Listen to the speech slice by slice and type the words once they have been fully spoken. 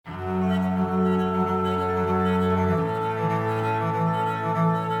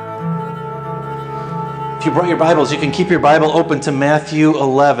If you brought your Bibles, you can keep your Bible open to Matthew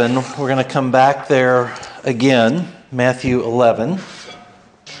 11. We're going to come back there again. Matthew 11.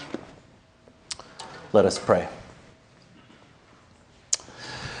 Let us pray.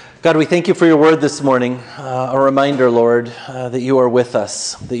 God, we thank you for your word this morning. A reminder, Lord, that you are with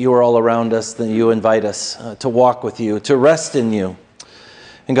us, that you are all around us, that you invite us to walk with you, to rest in you.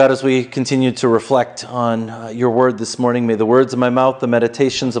 And God, as we continue to reflect on your word this morning, may the words of my mouth, the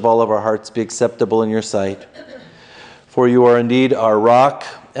meditations of all of our hearts be acceptable in your sight. For you are indeed our rock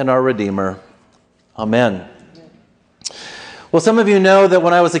and our Redeemer. Amen. Well, some of you know that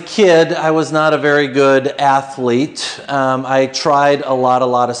when I was a kid, I was not a very good athlete. I tried a lot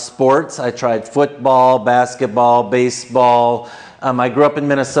of sports. I tried football, basketball, baseball. I grew up in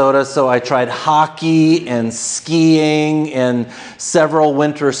Minnesota, so I tried hockey and skiing and several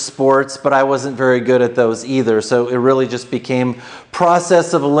winter sports, but I wasn't very good at those either. So it really just became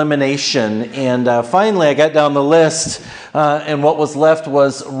process of elimination. And finally, I got down the list, and what was left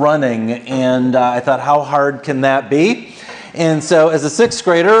was running. And I thought, how hard can that be? And so as a sixth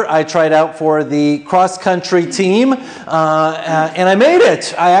grader, I tried out for the cross-country team, and I made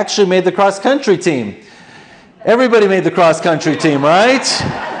it. I actually made the cross-country team. Everybody made the cross-country team, right?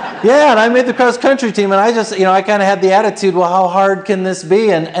 Yeah, and I made the cross-country team, and I just, I kind of had the attitude, well, how hard can this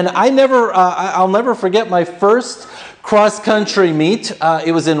be? And I'll never forget my first cross-country meet.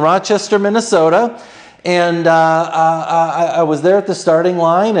 It was in Rochester, Minnesota, and I was there at the starting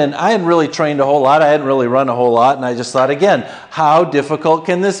line, and I hadn't really trained a whole lot. I hadn't really run a whole lot, and I just thought, again, how difficult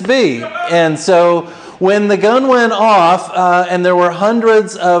can this be? And so when the gun went off, and there were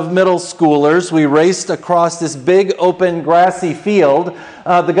hundreds of middle schoolers, we raced across this big open grassy field.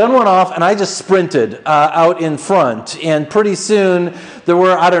 The gun went off, and I just sprinted out in front. And pretty soon, there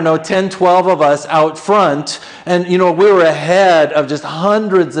were, 10, 12 of us out front. And, we were ahead of just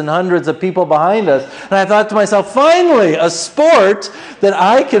hundreds and hundreds of people behind us. And I thought to myself, finally, a sport that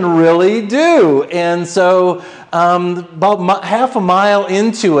I can really do. And so about half a mile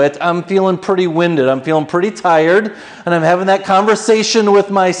into it, I'm feeling pretty winded. I'm feeling pretty tired, and I'm having that conversation with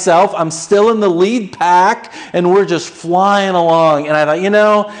myself. I'm still in the lead pack, and we're just flying along. And I thought,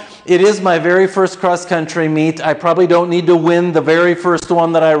 it is my very first cross-country meet. I probably don't need to win the very first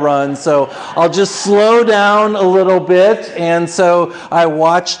one that I run, so I'll just slow down a little bit. And so I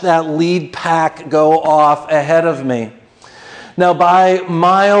watched that lead pack go off ahead of me. Now, by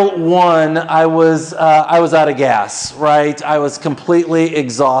mile one, I was out of gas, right? I was completely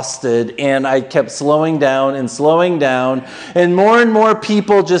exhausted, and I kept slowing down, and more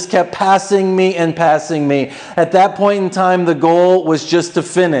people just kept passing me. At that point in time, the goal was just to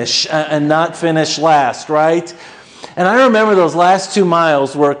finish and not finish last, right? And I remember those last 2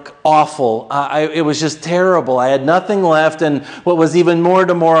 miles were awful. It was just terrible. I had nothing left, and what was even more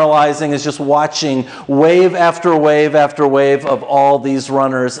demoralizing is just watching wave after wave after wave of all these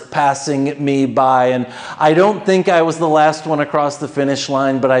runners passing me by. And I don't think I was the last one across the finish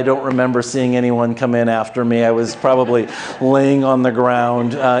line, but I don't remember seeing anyone come in after me. I was probably laying on the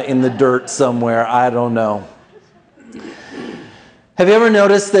ground in the dirt somewhere. I don't know. Have you ever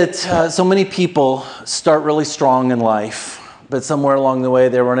noticed that so many people start really strong in life, but somewhere along the way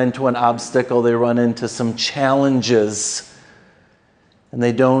they run into an obstacle, they run into some challenges, and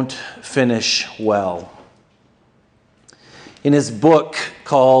they don't finish well? In his book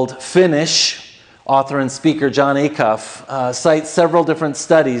called Finish, author and speaker Jon Acuff cites several different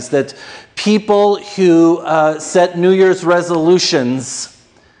studies that people who set New Year's resolutions,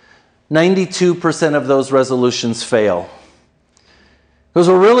 92% of those resolutions fail. Because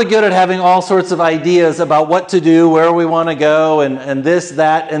we're really good at having all sorts of ideas about what to do, where we want to go, and this,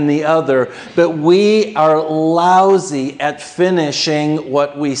 that, and the other. But we are lousy at finishing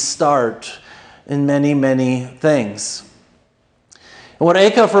what we start in many, many things. And what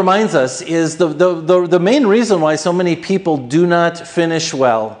Acuff reminds us is the main reason why so many people do not finish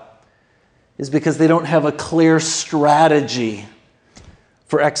well is because they don't have a clear strategy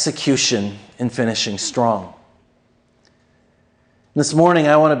for execution in finishing strong. This morning,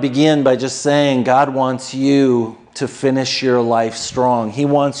 I want to begin by just saying God wants you to finish your life strong. He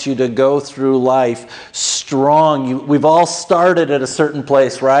wants you to go through life strong. We've all started at a certain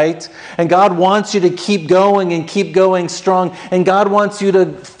place, right? And God wants you to keep going and keep going strong. And God wants you to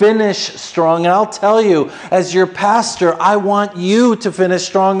finish strong. And I'll tell you, as your pastor, I want you to finish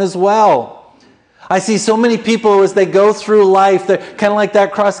strong as well. I see so many people as they go through life, they're kind of like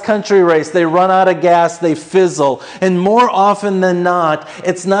that cross-country race. They run out of gas, they fizzle. And more often than not,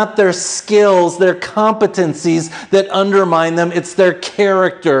 it's not their skills, their competencies that undermine them. It's their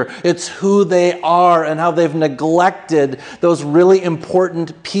character. It's who they are and how they've neglected those really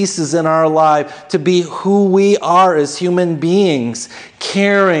important pieces in our life to be who we are as human beings.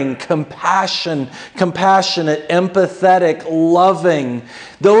 Caring, compassionate, empathetic, loving.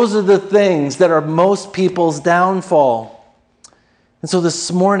 Those are the things that are most people's downfall. And so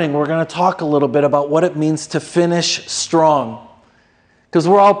this morning we're going to talk a little bit about what it means to finish strong. Because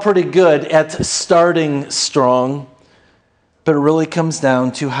we're all pretty good at starting strong, but it really comes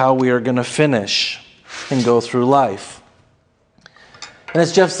down to how we are going to finish and go through life. And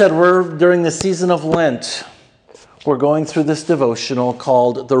as Jeff said, we're during the season of Lent. We're going through this devotional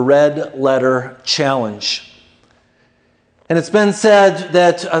called the Red Letter Challenge. And it's been said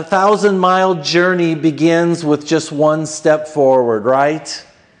that a 1,000-mile journey begins with just one step forward, right?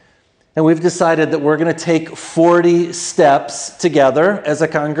 And we've decided that we're going to take 40 steps together as a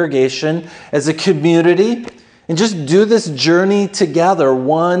congregation, as a community, and just do this journey together,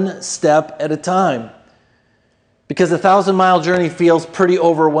 one step at a time. Because a 1,000-mile journey feels pretty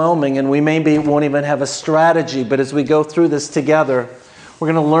overwhelming, and we maybe won't even have a strategy. But as we go through this together,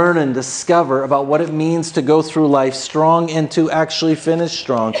 we're going to learn and discover about what it means to go through life strong and to actually finish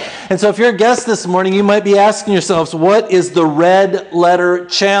strong. And so if you're a guest this morning, you might be asking yourselves, what is the Red Letter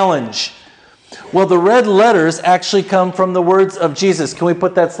Challenge? Well, the red letters actually come from the words of Jesus. Can we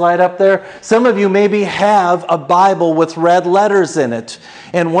put that slide up there? Some of you maybe have a Bible with red letters in it.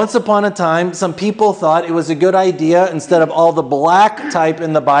 And once upon a time, some people thought it was a good idea, instead of all the black type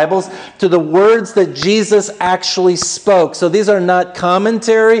in the Bibles, to the words that Jesus actually spoke. So these are not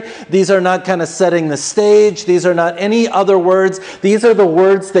commentary. These are not kind of setting the stage. These are not any other words. These are the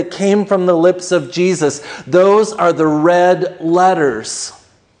words that came from the lips of Jesus. Those are the red letters.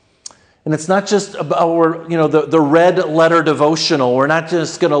 And it's not just about, the red letter devotional. We're not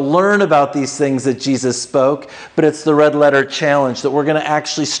just going to learn about these things that Jesus spoke, but it's the red letter challenge that we're going to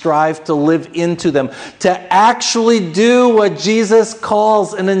actually strive to live into them, to actually do what Jesus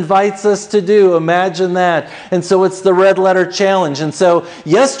calls and invites us to do. Imagine that. And so it's the red letter challenge. And so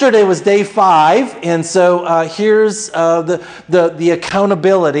yesterday was day 5, and so here's the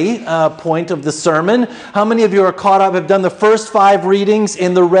accountability point of the sermon. How many of you are caught up, have done the first 5 readings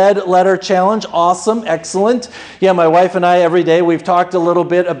in the red letter challenge? Awesome, excellent. Yeah, my wife and I, every day, we've talked a little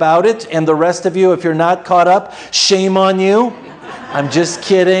bit about it. And the rest of you, if you're not caught up, shame on you. I'm just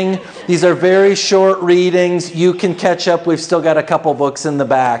kidding. These are very short readings. You can catch up. We've still got a couple books in the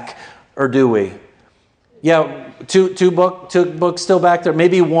back. Or do we? Yeah, two books still back there.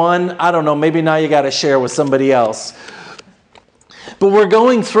 Maybe one. I don't know. Maybe now you got to share with somebody else. But we're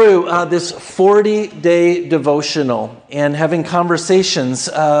going through this 40-day devotional and having conversations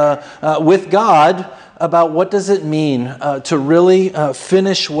with God about what does it mean to really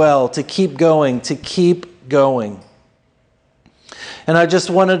finish well, to keep going, to keep going. And I just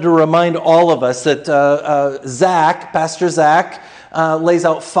wanted to remind all of us that Pastor Zach, lays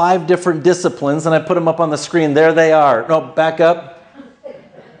out 5 different disciplines, and I put them up on the screen. There they are. No, back up.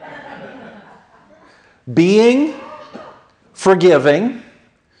 Being, forgiving,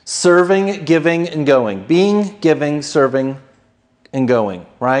 serving, giving, and going. Being, giving, serving, and going,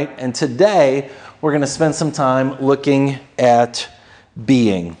 right? And today, we're going to spend some time looking at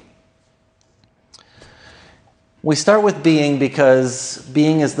being. We start with being because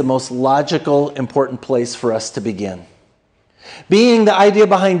being is the most logical, important place for us to begin. Being, the idea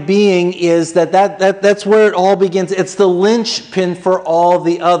behind being is that's where it all begins. It's the linchpin for all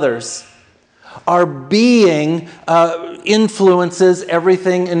the others. Our being influences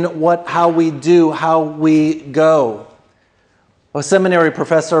everything in how we do, how we go. A seminary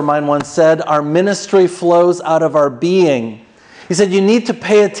professor of mine once said, our ministry flows out of our being. He said, you need to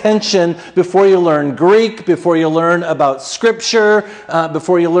pay attention before you learn Greek, before you learn about Scripture,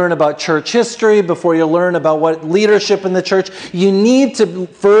 before you learn about church history, before you learn about what leadership in the church. You need to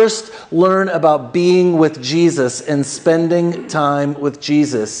first learn about being with Jesus and spending time with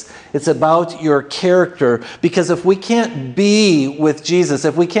Jesus. It's about your character, because if we can't be with Jesus,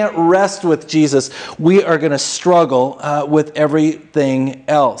 if we can't rest with Jesus, we are going to struggle with everything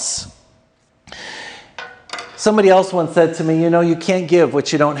else. Somebody else once said to me, you can't give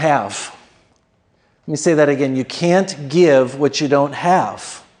what you don't have. Let me say that again. You can't give what you don't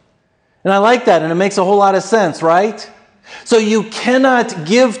have. And I like that, and it makes a whole lot of sense, right? So you cannot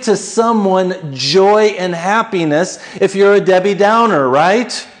give to someone joy and happiness if you're a Debbie Downer,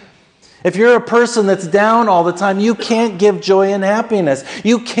 right? If you're a person that's down all the time, you can't give joy and happiness.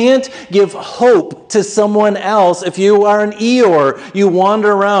 You can't give hope to someone else, if you are an Eeyore, you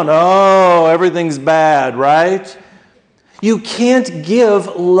wander around, oh, everything's bad, right? You can't give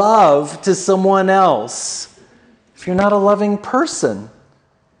love to someone else if you're not a loving person.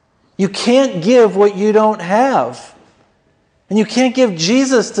 You can't give what you don't have. And you can't give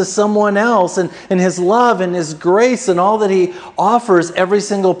Jesus to someone else and his love and his grace and all that he offers every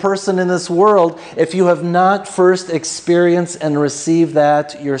single person in this world if you have not first experienced and received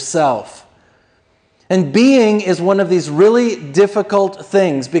that yourself. And being is one of these really difficult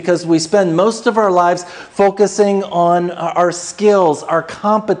things because we spend most of our lives focusing on our skills, our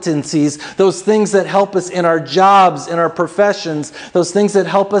competencies, those things that help us in our jobs, in our professions, those things that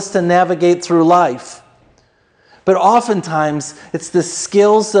help us to navigate through life. But oftentimes, it's the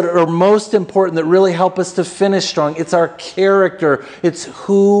skills that are most important that really help us to finish strong. It's our character. It's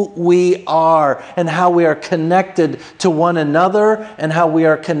who we are and how we are connected to one another and how we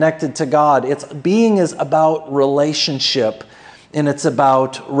are connected to God. Being is about relationship and it's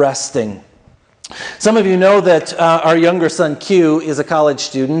about resting. Some of you know that our younger son, Q, is a college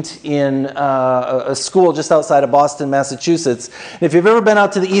student in a school just outside of Boston, Massachusetts. And if you've ever been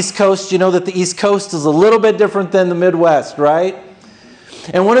out to the East Coast, you know that the East Coast is a little bit different than the Midwest, right?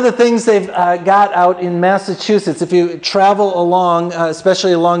 And one of the things they've got out in Massachusetts, if you travel along,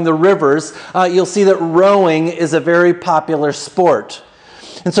 especially along the rivers, you'll see that rowing is a very popular sport.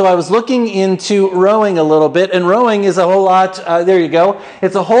 And so I was looking into rowing a little bit, and rowing is a whole lot, there you go,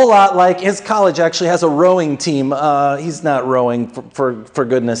 it's a whole lot like his college actually has a rowing team. He's not rowing, for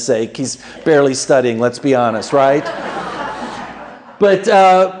goodness sake. He's barely studying, let's be honest, right?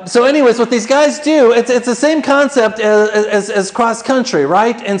 But, so anyways, what these guys do, it's the same concept as cross country,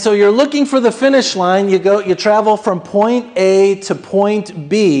 right? And so you're looking for the finish line, you travel from point A to point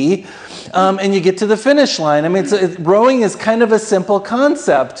B, and you get to the finish line. I mean, rowing is kind of a simple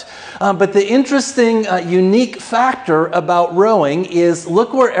concept. But the interesting, unique factor about rowing is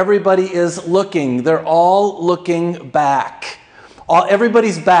look where everybody is looking. They're all looking back.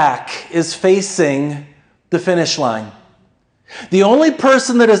 Everybody's back is facing the finish line. The only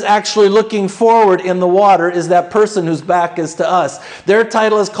person that is actually looking forward in the water is that person whose back is to us. Their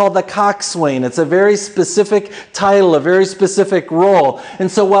title is called the coxswain. It's a very specific title, a very specific role. And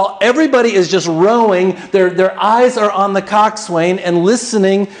so while everybody is just rowing, their eyes are on the coxswain and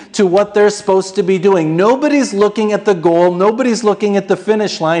listening to what they're supposed to be doing. Nobody's looking at the goal. Nobody's looking at the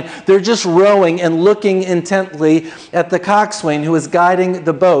finish line. They're just rowing and looking intently at the coxswain who is guiding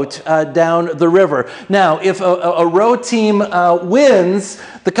the boat down the river. Now, if a row team wins,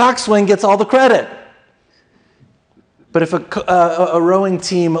 the coxswain gets all the credit. But if a rowing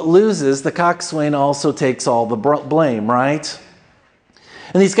team loses, the coxswain also takes all the blame, right?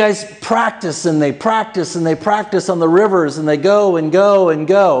 And these guys practice and they practice and they practice on the rivers and they go and go and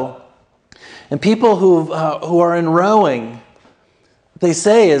go. And people who are in rowing, what they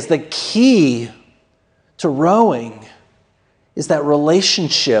say is the key to rowing is that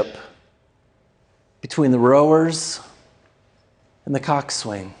relationship between the rowers and the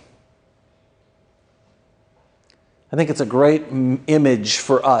coxswain. I think it's a great image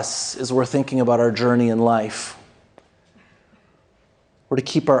for us as we're thinking about our journey in life. We're to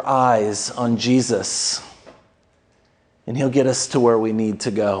keep our eyes on Jesus, and he'll get us to where we need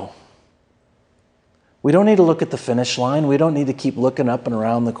to go. We don't need to look at the finish line. We don't need to keep looking up and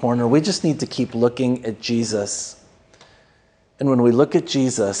around the corner. We just need to keep looking at Jesus. And when we look at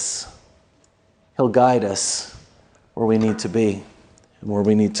Jesus, he'll guide us where we need to be and where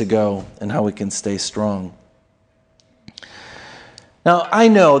we need to go and how we can stay strong. Now, I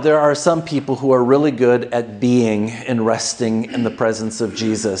know there are some people who are really good at being and resting in the presence of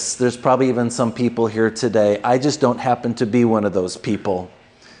Jesus. There's probably even some people here today. I just don't happen to be one of those people.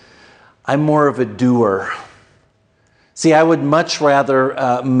 I'm more of a doer. See, I would much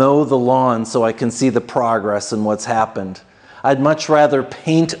rather mow the lawn so I can see the progress and what's happened. I'd much rather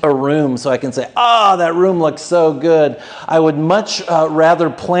paint a room so I can say, that room looks so good. I would much rather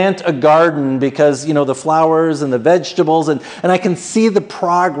plant a garden because, the flowers and the vegetables, and I can see the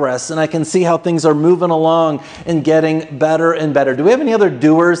progress and I can see how things are moving along and getting better and better. Do we have any other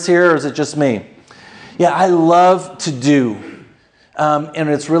doers here, or is it just me? Yeah, I love to do. And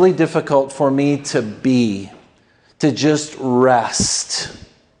it's really difficult for me to just rest.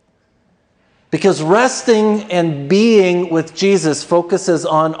 Because resting and being with Jesus focuses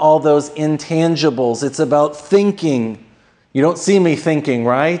on all those intangibles. It's about thinking. You don't see me thinking,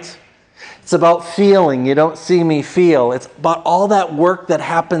 right? It's about feeling. You don't see me feel. It's about all that work that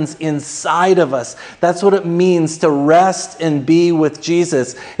happens inside of us. That's what it means to rest and be with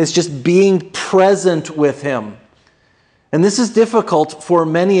Jesus. It's just being present with him. And this is difficult for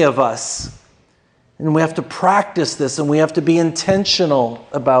many of us. And we have to practice this, and we have to be intentional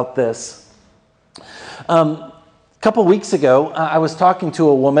about this. A couple weeks ago, I was talking to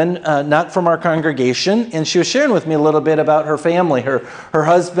a woman, not from our congregation, and she was sharing with me a little bit about her family, her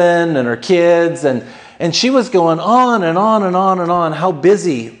husband and her kids, and she was going on and on and on and on how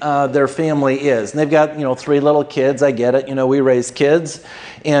busy their family is. And they've got, 3 little kids. I get it. We raise kids.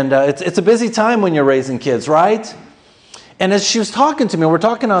 And it's a busy time when you're raising kids, right? And as she was talking to me, we're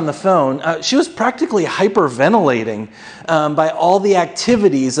talking on the phone, she was practically hyperventilating by all the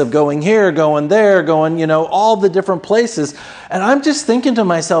activities of going here, going there, going, all the different places. And I'm just thinking to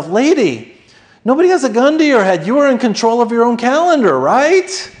myself, lady, nobody has a gun to your head. You are in control of your own calendar,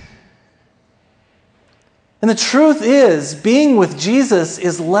 right? And the truth is, being with Jesus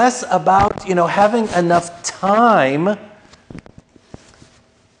is less about, having enough time,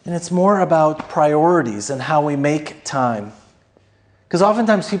 and it's more about priorities and how we make time. Because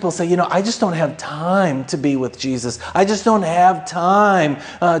oftentimes people say, I just don't have time to be with Jesus. I just don't have time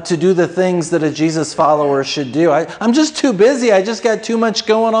to do the things that a Jesus follower should do. I'm just too busy. I just got too much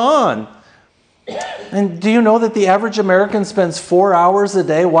going on. And do you know that the average American spends 4 hours a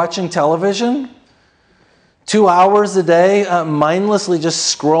day watching television? 2 hours a day mindlessly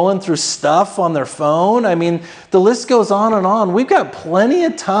just scrolling through stuff on their phone. I mean, the list goes on and on. We've got plenty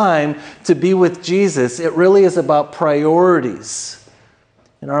of time to be with Jesus. It really is about priorities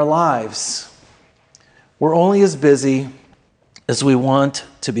in our lives. We're only as busy as we want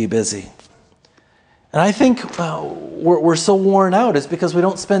to be busy. And I think we're so worn out is because we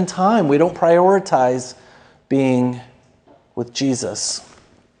don't spend time. We don't prioritize being with Jesus.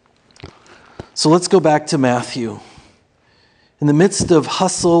 So let's go back to Matthew. In the midst of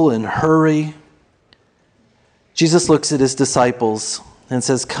hustle and hurry, Jesus looks at his disciples and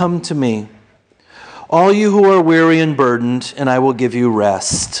says, "Come to me, all you who are weary and burdened, and I will give you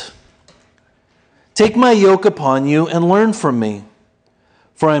rest. Take my yoke upon you and learn from me,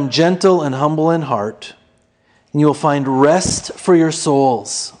 for I am gentle and humble in heart, and you will find rest for your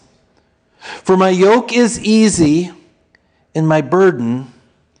souls. For my yoke is easy, and my burden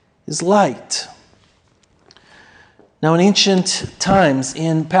is light." Now, in ancient times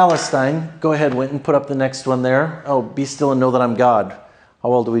in Palestine, go ahead, Winton, put up the next one there. Oh, be still and know that I'm God. How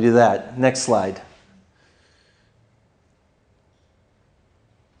well do we do that? Next slide.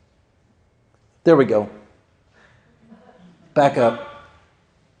 There we go. Back up.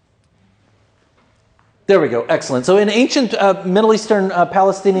 There we go. Excellent. So in ancient Middle Eastern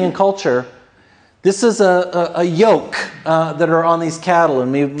Palestinian culture, this is a yoke that are on these cattle,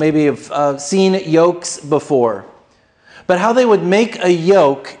 and maybe have seen yokes before. But how they would make a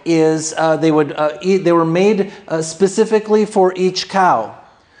yoke is they were made specifically for each cow.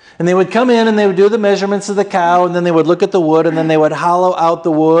 And they would come in and they would do the measurements of the cow, and then they would look at the wood, and then they would hollow out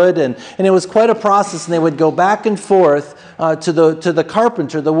the wood, and it was quite a process. And they would go back and forth to the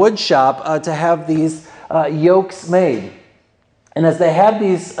carpenter, the wood shop, to have these yokes made. And as they had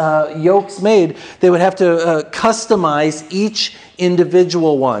these yokes made, they would have to customize each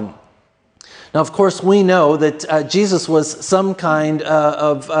individual one. Now, of course, we know that Jesus was some kind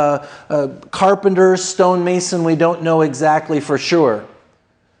of carpenter, stonemason. We don't know exactly for sure.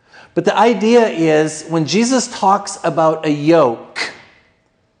 But the idea is, when Jesus talks about a yoke,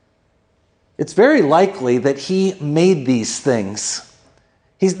 it's very likely that he made these things.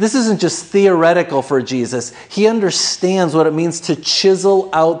 This isn't just theoretical for Jesus. He understands what it means to chisel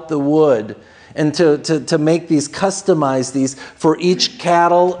out the wood and to make these, customize these for each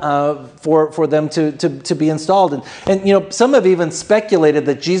cattle, for them to be installed. And some have even speculated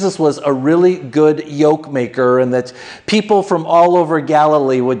that Jesus was a really good yoke maker, and that people from all over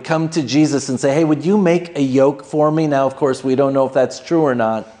Galilee would come to Jesus and say, "Hey, would you make a yoke for me?" Now, of course, we don't know if that's true or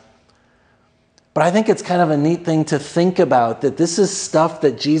not. But I think it's kind of a neat thing to think about, that this is stuff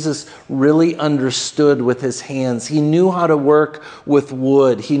that Jesus really understood with his hands. He knew how to work with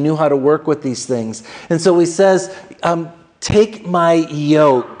wood. He knew how to work with these things. And so he says, "Take my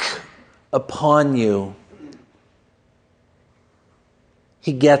yoke upon you."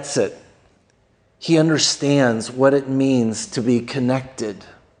 He gets it. He understands what it means to be connected.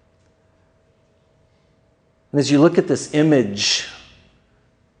 And as you look at this image,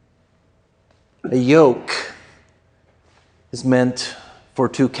 a yoke is meant for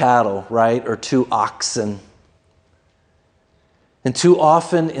 2 cattle, right? Or 2 oxen. And too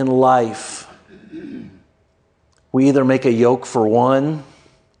often in life, we either make a yoke for one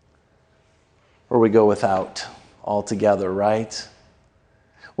or we go without altogether, right?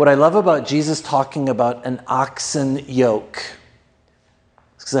 What I love about Jesus talking about an oxen yoke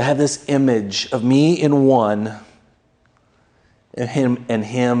is because I have this image of me in one and him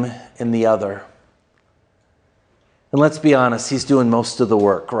in the other. And let's be honest, he's doing most of the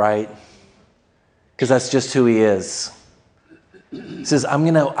work, right? Because that's just who he is. He says, I'm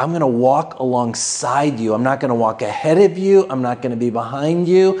gonna walk alongside you. I'm not going to walk ahead of you. I'm not going to be behind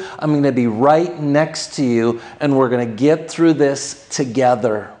you. I'm going to be right next to you, and we're going to get through this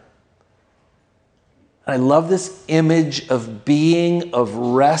together. I love this image of being, of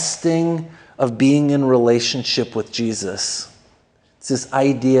resting, of being in relationship with Jesus. It's this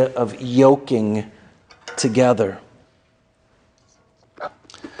idea of yoking together.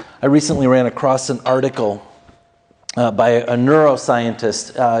 I recently ran across an article by a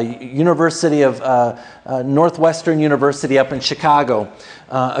neuroscientist, University of Northwestern University up in Chicago,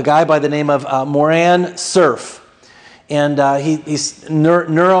 a guy by the name of Moran Cerf. And he's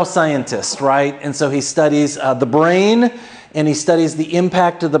neuroscientist, right? And so he studies the brain, and he studies the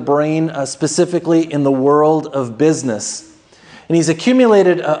impact of the brain specifically in the world of business. And he's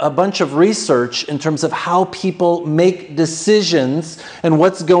accumulated a bunch of research in terms of how people make decisions and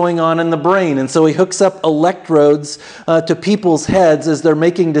what's going on in the brain. And so he hooks up electrodes to people's heads as they're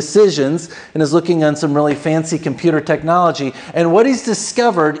making decisions and is looking on some really fancy computer technology. And what he's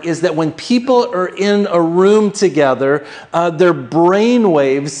discovered is that when people are in a room together, their brain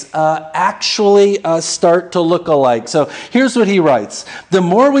waves actually start to look alike. So here's what he writes. The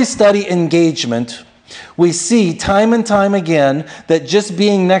more we study engagement, we see time and time again that just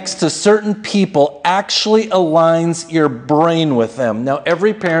being next to certain people actually aligns your brain with them. Now,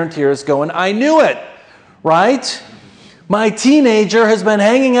 every parent here is going, I knew it, right? My teenager has been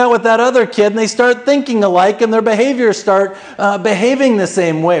hanging out with that other kid, and they start thinking alike, and their behaviors start behaving the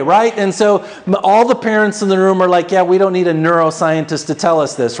same way, right? And so all the parents in the room are like, yeah, we don't need a neuroscientist to tell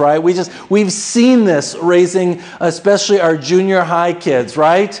us this, right? We've seen this raising especially our junior high kids,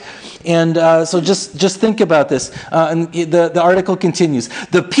 right? And so just think about this. And the article continues.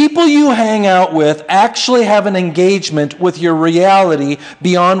 The people you hang out with actually have an engagement with your reality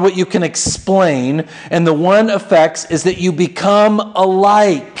beyond what you can explain. And the one effects is that you become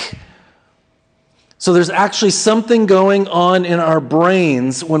alike. So there's actually something going on in our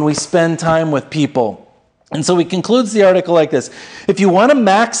brains when we spend time with people. And so he concludes the article like this. If you want to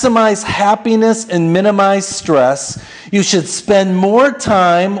maximize happiness and minimize stress, you should spend more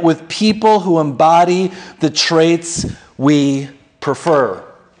time with people who embody the traits we prefer.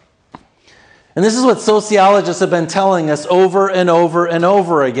 And this is what sociologists have been telling us over and over and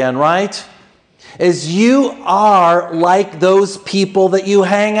over again, right? Is you are like those people that you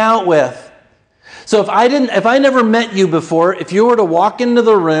hang out with. So if I never met you before, if you were to walk into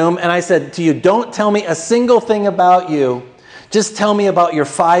the room and I said to you, don't tell me a single thing about you, just tell me about your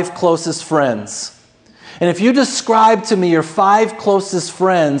 5 closest friends. And if you describe to me your 5 closest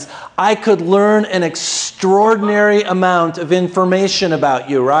friends, I could learn an extraordinary amount of information about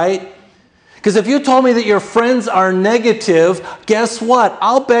you, right? Because if you told me that your friends are negative, guess what?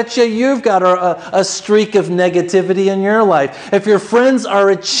 I'll bet you've got a streak of negativity in your life. If your friends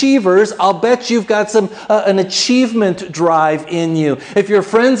are achievers, I'll bet you've got an achievement drive in you. If your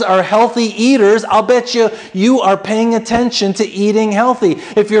friends are healthy eaters, I'll bet you are paying attention to eating healthy.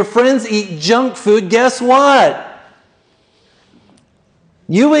 If your friends eat junk food, guess what?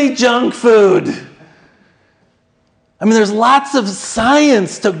 You eat junk food. I mean, there's lots of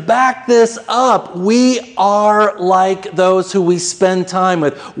science to back this up. We are like those who we spend time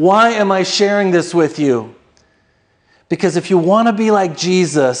with. Why am I sharing this with you? Because if you want to be like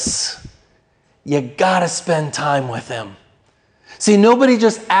Jesus, you got to spend time with him. See, nobody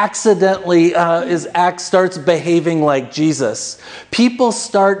just accidentally starts behaving like Jesus. People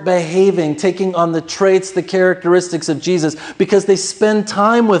start behaving, taking on the traits, the characteristics of Jesus because they spend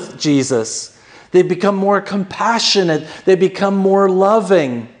time with Jesus. They become more compassionate. They become more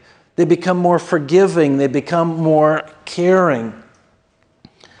loving. They become more forgiving. They become more caring.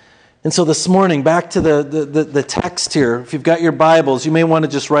 And so this morning, back to the text here. If you've got your Bibles, you may want to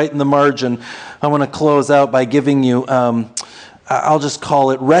just write in the margin. I want to close out by giving you, I'll just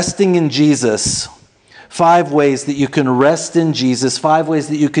call it Resting in Jesus. 5 ways that you can rest in Jesus, 5 ways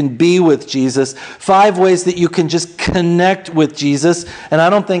that you can be with Jesus, 5 ways that you can just connect with Jesus. And I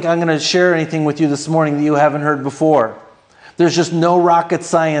don't think I'm going to share anything with you this morning that you haven't heard before. There's just no rocket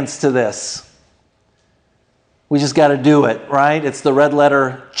science to this. We just got to do it, right? It's the red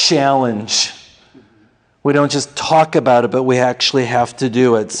letter challenge. We don't just talk about it, but we actually have to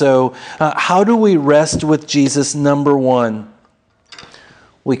do it. So how do we rest with Jesus? Number 1,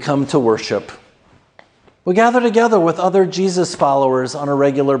 we come to worship. We gather together with other Jesus followers on a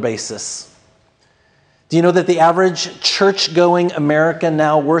regular basis. Do you know that the average church-going American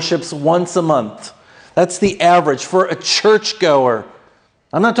now worships once a month? That's the average for a churchgoer.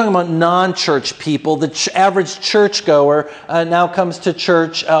 I'm not talking about non-church people. The average churchgoer now comes to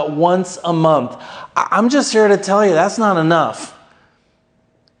church once a month. I'm just here to tell you that's not enough.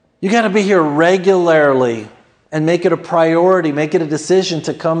 You got to be here regularly and make it a priority, make it a decision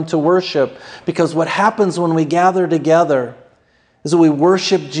to come to worship, because what happens when we gather together is that we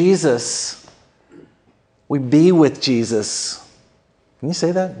worship Jesus. We be with Jesus. Can you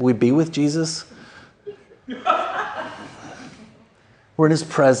say that? We be with Jesus? We're in his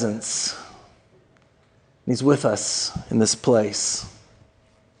presence. He's with us in this place.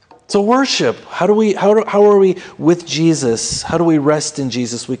 So worship. How are we with Jesus? How do we rest in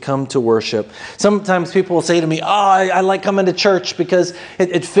Jesus? We come to worship. Sometimes people will say to me, I like coming to church because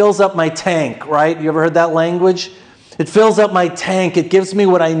it fills up my tank, right? You ever heard that language? It fills up my tank. It gives me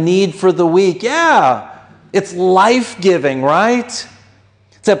what I need for the week. Yeah, it's life-giving, right?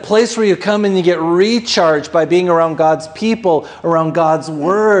 It's that place where you come and you get recharged by being around God's people, around God's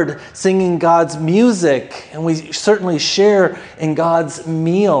word, singing God's music, and we certainly share in God's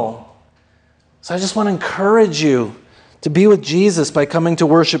meal. So I just want to encourage you to be with Jesus by coming to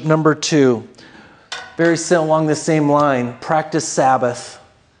worship. Number 2, very along the same line, practice Sabbath.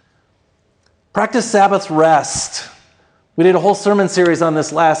 Practice Sabbath rest. We did a whole sermon series on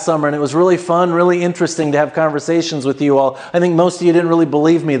this last summer, and it was really fun, really interesting to have conversations with you all. I think most of you didn't really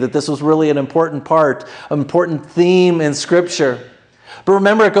believe me that this was really an important part, an important theme in Scripture. But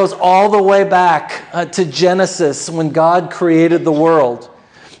remember, it goes all the way back to Genesis, when God created the world.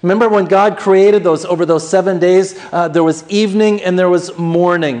 Remember when God created over those 7 days, there was evening and there was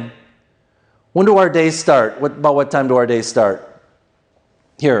morning. When do our days start? About what time do our days start?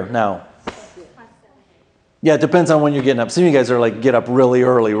 Here, now. Yeah, it depends on when you're getting up. Some of you guys are get up really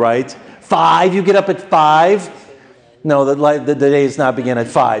early, right? 5, you get up at 5? No, the day does not begin at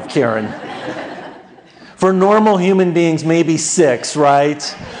 5, Karen. For normal human beings, maybe 6,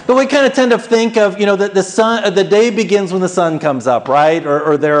 right? But we kind of tend to think of, the day begins when the sun comes up, right?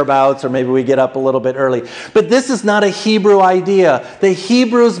 Or thereabouts, or maybe we get up a little bit early. But this is not a Hebrew idea. The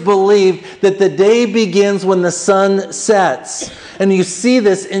Hebrews believed that the day begins when the sun sets. And you see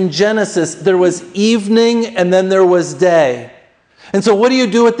this in Genesis. There was evening and then there was day. And so what do you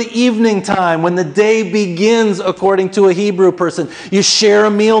do at the evening time when the day begins, according to a Hebrew person? You share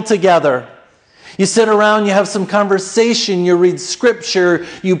a meal together. You sit around, you have some conversation, you read Scripture,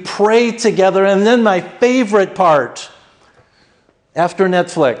 you pray together, and then my favorite part, after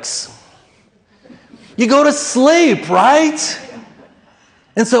Netflix, you go to sleep, right?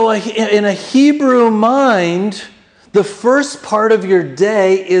 And so in a Hebrew mind, the first part of your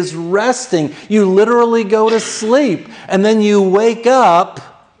day is resting. You literally go to sleep, and then you wake up,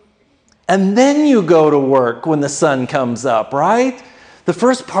 and then you go to work when the sun comes up, right? The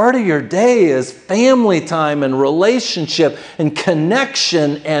first part of your day is family time and relationship and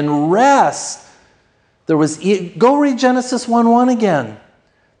connection and rest. Go read Genesis 1:1 again.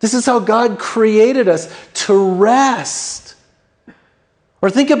 This is how God created us, to rest. Or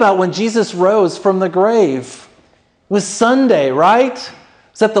think about when Jesus rose from the grave. It was Sunday, right?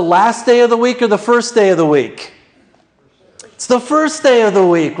 Was that the last day of the week or the first day of the week? It's the first day of the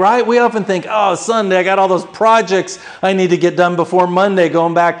week, right? We often think, Sunday, I got all those projects I need to get done before Monday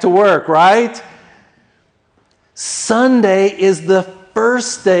going back to work, right? Sunday is the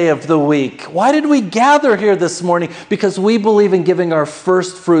first day of the week. Why did we gather here this morning? Because we believe in giving our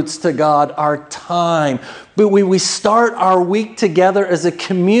first fruits to God, our time. But we start our week together as a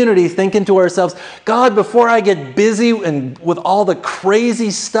community thinking to ourselves, God, before I get busy and with all the crazy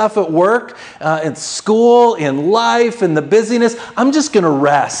stuff at work, in school, in life, and the busyness, I'm just going to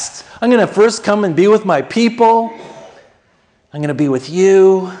rest. I'm going to first come and be with my people. I'm going to be with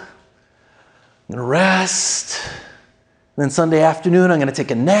you. I'm going to rest. And then Sunday afternoon, I'm going to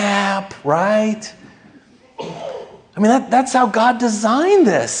take a nap, right? I mean, that's how God designed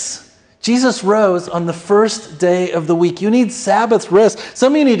this. Jesus rose on the first day of the week. You need Sabbath rest.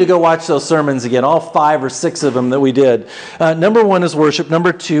 Some of you need to go watch those sermons again, all 5 or 6 of them that we did. Number 1 is worship.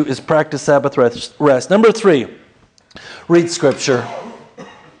 Number 2 is practice Sabbath rest. Number 3, read Scripture.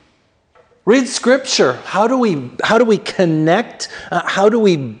 Read Scripture. How do we connect? How do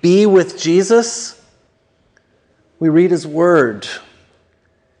we be with Jesus? We read His Word.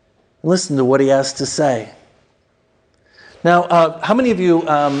 Listen to what He has to say. Now, how many of you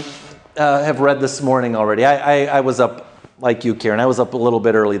have read this morning already? I was up like you, Karen. I was up a little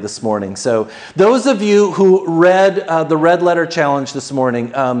bit early this morning. So those of you who read the Red Letter Challenge this morning,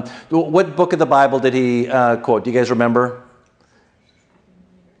 what book of the Bible did he quote? Do you guys remember?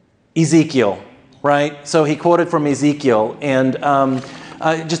 Ezekiel, right? So he quoted from Ezekiel, and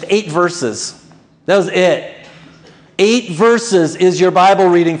just 8 verses. That was it. 8 verses is your Bible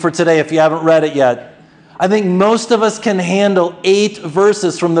reading for today if you haven't read it yet. I think most of us can handle 8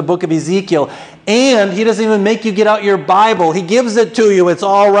 verses from the book of Ezekiel. And he doesn't even make you get out your Bible. He gives it to you. It's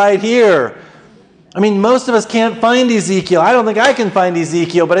all right here. I mean, most of us can't find Ezekiel. I don't think I can find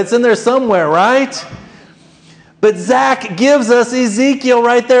Ezekiel, but it's in there somewhere, right? But Zach gives us Ezekiel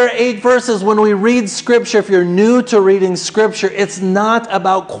right there, 8 verses. When we read Scripture, if you're new to reading Scripture, it's not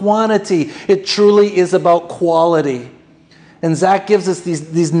about quantity. It truly is about quality. And Zach gives us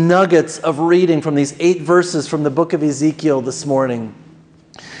these nuggets of reading from these 8 verses from the book of Ezekiel this morning.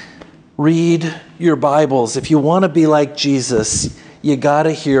 Read your Bibles. If you want to be like Jesus, you got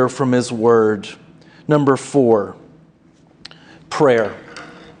to hear from his word. Number 4, prayer.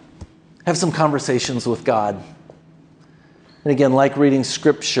 Have some conversations with God. And again, like reading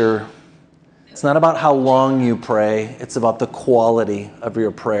Scripture, it's not about how long you pray. It's about the quality of your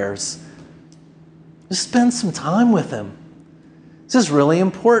prayers. Just spend some time with him. This is really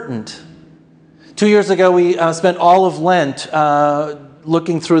important. 2 years ago, we spent all of Lent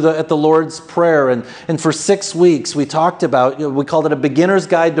looking through at the Lord's Prayer. And for 6 weeks, we talked about, we called it a beginner's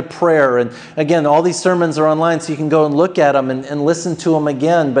guide to prayer. And again, all these sermons are online, so you can go and look at them and listen to them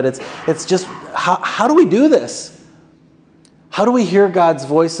again. But it's just, how do we do this? How do we hear God's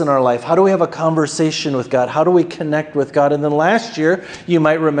voice in our life? How do we have a conversation with God? How do we connect with God? And then last year, you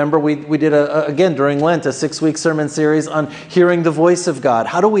might remember, we did, again, during Lent, a 6-week sermon series on hearing the voice of God.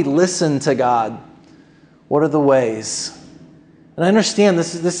 How do we listen to God? What are the ways? And I understand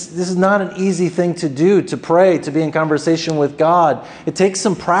this is not an easy thing to do, to pray, to be in conversation with God. It takes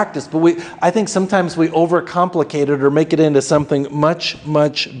some practice, but I think sometimes we overcomplicate it or make it into something much,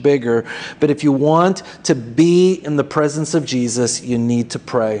 much bigger. But if you want to be in the presence of Jesus, you need to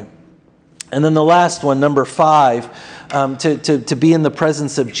pray. And then the last one, number 5, to be in the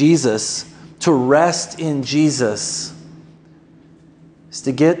presence of Jesus, to rest in Jesus, is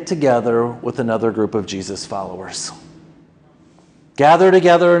to get together with another group of Jesus followers. Gather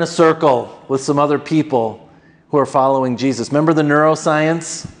together in a circle with some other people who are following Jesus. Remember the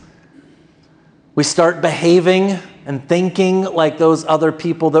neuroscience? We start behaving and thinking like those other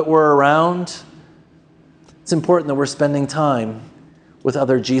people that we're around. It's important that we're spending time with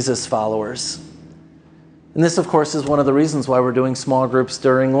other Jesus followers. And this, of course, is one of the reasons why we're doing small groups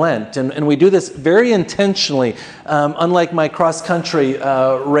during Lent. And we do this very intentionally, unlike my cross-country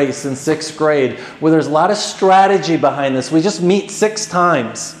race in 6th grade, where there's a lot of strategy behind this. We just meet 6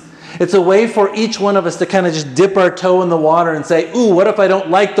 times. It's a way for each one of us to kind of just dip our toe in the water and say, ooh, what if I don't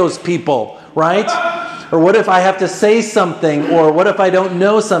like those people, right? Or what if I have to say something? Or what if I don't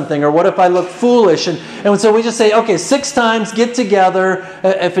know something? Or what if I look foolish? And so we just say, okay, 6 times, get together.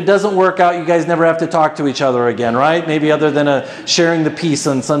 If it doesn't work out, you guys never have to talk to each other again, right? Maybe other than sharing the peace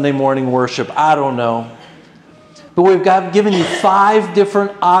on Sunday morning worship. I don't know. But we've given you 5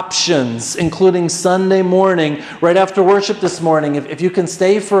 different options, including Sunday morning, right after worship this morning. If you can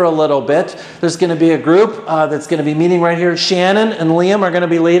stay for a little bit, there's going to be a group that's going to be meeting right here. Shannon and Liam are going to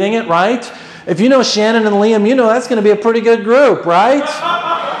be leading it, right? If you know Shannon and Liam, you know that's going to be a pretty good group, right?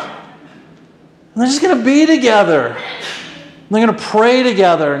 And they're just going to be together. And they're going to pray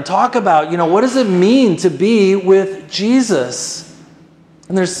together and talk about, what does it mean to be with Jesus?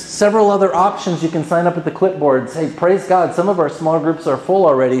 And there's several other options. You can sign up at the clipboards. Hey, praise God, some of our small groups are full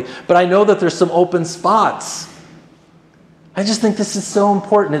already, but I know that there's some open spots. I just think this is so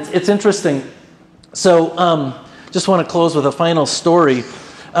important. It's interesting. So just want to close with a final story.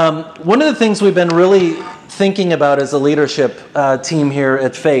 One of the things we've been really thinking about as a leadership team here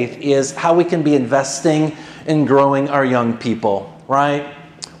at Faith is how we can be investing in growing our young people, right?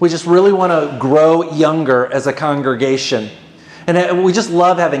 We just really want to grow younger as a congregation. And we just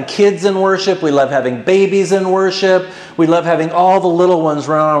love having kids in worship. We love having babies in worship. We love having all the little ones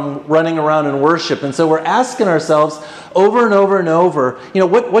running around in worship. And so we're asking ourselves over and over and over,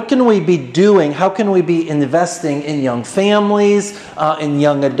 what can we be doing? How can we be investing in young families, in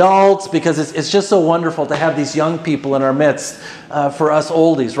young adults? Because it's just so wonderful to have these young people in our midst for us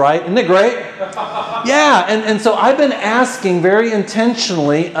oldies, right? Isn't it great? Yeah, and so I've been asking very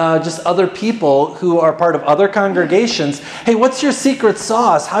intentionally just other people who are part of other congregations, hey, what's your secret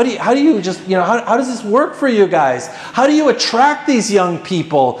sauce? How do you just, how does this work for you guys? How do you attract these young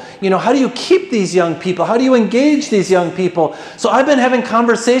people? How do you keep these young people? How do you engage these young people? So I've been having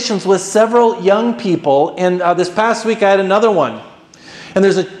conversations with several young people, and this past week I had another one. And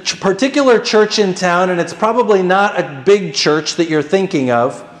there's a particular church in town, and it's probably not a big church that you're thinking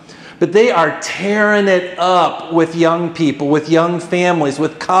of, but they are tearing it up with young people, with young families,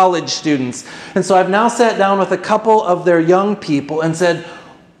 with college students. And so I've now sat down with a couple of their young people and said,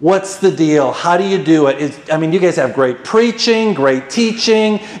 What's the deal? How do you do it? You guys have great preaching, great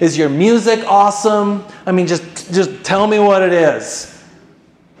teaching. Is your music awesome? Just tell me what it is.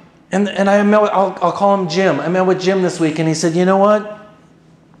 And I'll call him Jim. I met with Jim this week, and he said, you know what?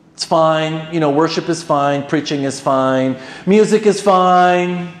 It's fine. Worship is fine. Preaching is fine. Music is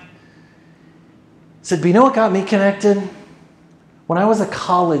fine. He said, but you know what got me connected? When I was a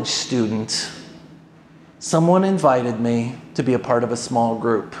college student, someone invited me to be a part of a small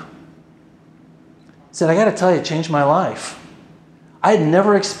group. He said, I got to tell you, it changed my life. I had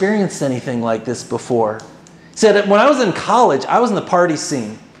never experienced anything like this before. He said, when I was in college, I was in the party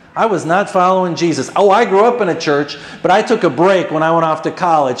scene. I was not following Jesus. I grew up in a church, but I took a break when I went off to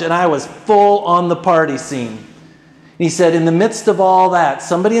college, and I was full on the party scene. He said, in the midst of all that,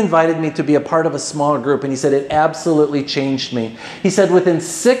 somebody invited me to be a part of a small group, and he said, it absolutely changed me. He said, within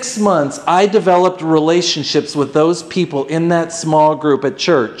 6 months, I developed relationships with those people in that small group at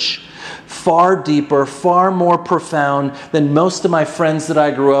church, far deeper, far more profound than most of my friends that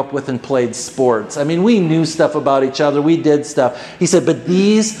I grew up with and played sports. We knew stuff about each other. We did stuff. He said, but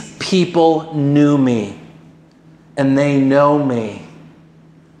these people knew me, and they know me.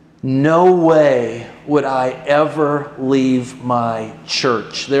 No way would I ever leave my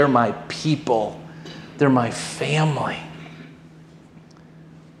church. They're my people. They're my family.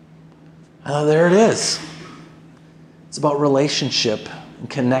 There it is. It's about relationship and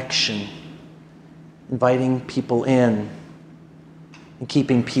connection, inviting people in and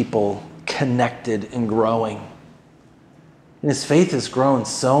keeping people connected and growing. And his faith has grown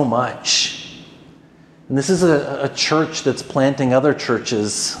so much. And this is a church that's planting other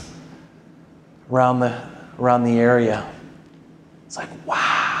churches around the area. It's like,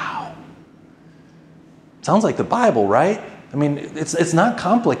 wow. Sounds like the Bible, right? It's not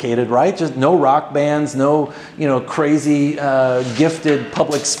complicated, right? Just no rock bands, no crazy gifted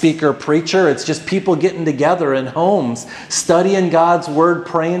public speaker preacher. It's just people getting together in homes, studying God's word,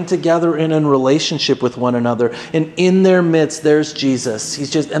 praying together and in relationship with one another. And in their midst, there's Jesus.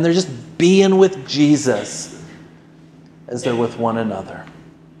 They're just being with Jesus as they're with one another.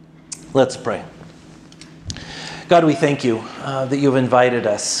 Let's pray. God, we thank you that you've invited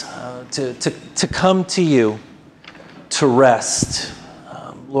us to come to you, to rest.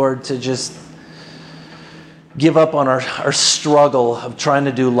 Lord, to just give up on our struggle of trying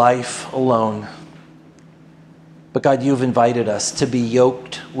to do life alone. But God, you've invited us to be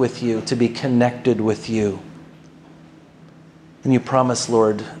yoked with you, to be connected with you. And you promise,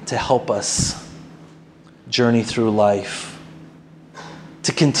 Lord, to help us journey through life,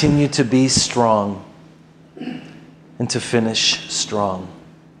 to continue to be strong, and to finish strong.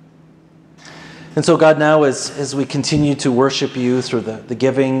 And so, God, now as we continue to worship you through the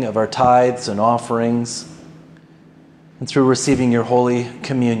giving of our tithes and offerings, and through receiving your Holy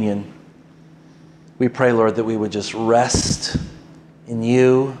Communion, we pray, Lord, that we would just rest in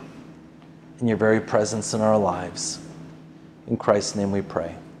you, in your very presence in our lives. In Christ's name we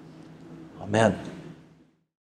pray. Amen.